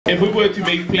If we were to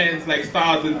make plans like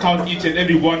stars and count each and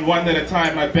every one at a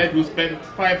time, I bet we'll spend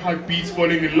 5 heartbeats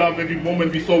falling in love every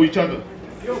moment we saw each other.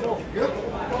 I'm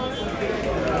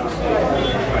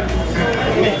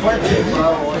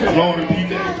not gonna repeat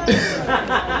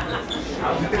that.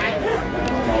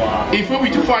 If we were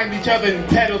to find each other in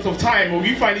petals of time, or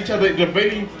we find each other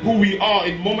revealing who we are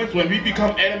in moments when we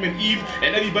become Adam and Eve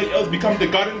and everybody else becomes the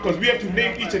garden, because we have to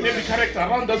name each and every character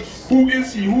around us. Who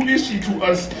is he? Who is she to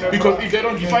us? Because if they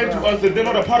don't define to us, then they're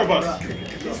not a part of us.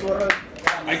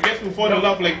 I guess we fall in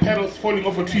love like petals falling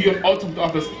off a tree on autumn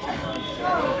harvest.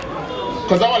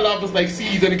 Because our love is like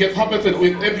seeds and it gets harvested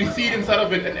with every seed inside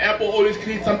of it. An apple always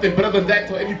creates something better than that.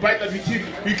 So every bite that we take,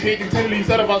 we create internally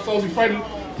inside of ourselves. We find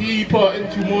deeper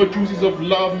into more juices of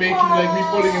love making, like me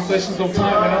falling in sessions of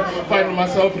time, and I'm finding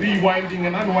myself rewinding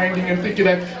and unwinding and thinking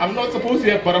that I'm not supposed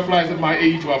to have butterflies at my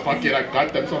age. Well, fuck it, I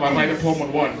got them, so I write a poem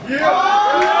on one.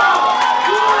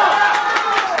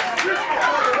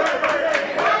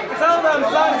 Tell them,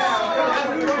 son.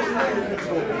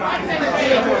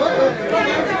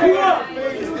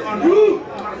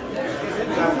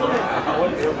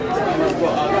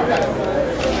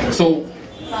 So,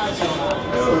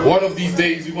 one of these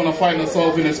days we're gonna find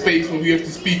ourselves in a space where we have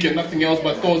to speak and nothing else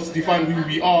but thoughts define who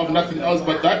we are, nothing else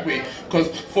but that way. Because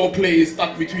foreplay is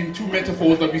stuck between two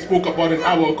metaphors that we spoke about an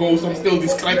hour ago, so I'm still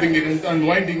describing it and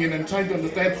unwinding it and trying to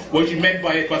understand what you meant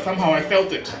by it, but somehow I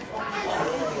felt it.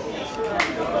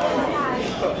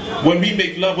 When we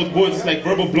make love with words, it's like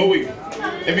verbal blowing.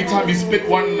 Every time you split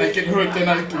one and I get hurt, then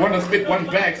I want to split one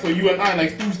back. So you and I,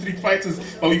 like two street fighters,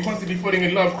 but we constantly falling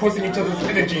in love, crossing each other's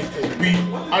energies. We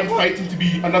aren't fighting to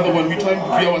be another one. We're trying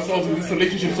to be ourselves in this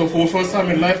relationship. So for the first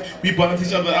time in life, we balance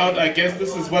each other out. I guess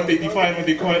this is what they define when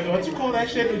they call it. What you call that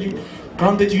shit? When you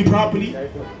grounded you properly?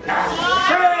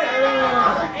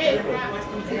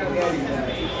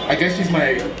 I guess she's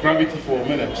my gravity for a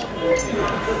minute.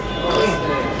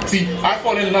 See, I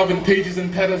fall in love in pages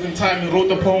and petals in time and wrote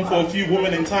the poem for a few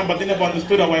women in time, but they never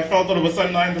understood how I felt. All of a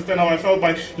sudden I understand how I felt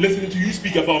by listening to you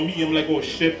speak about me. I'm like, oh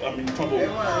shit, I'm in trouble.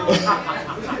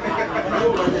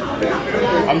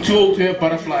 I'm too old to have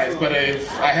butterflies, but if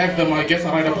I have them, I guess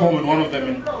I'll write a poem in one of them,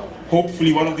 and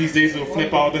hopefully one of these days it'll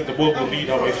flip out and the world will read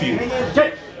how I feel.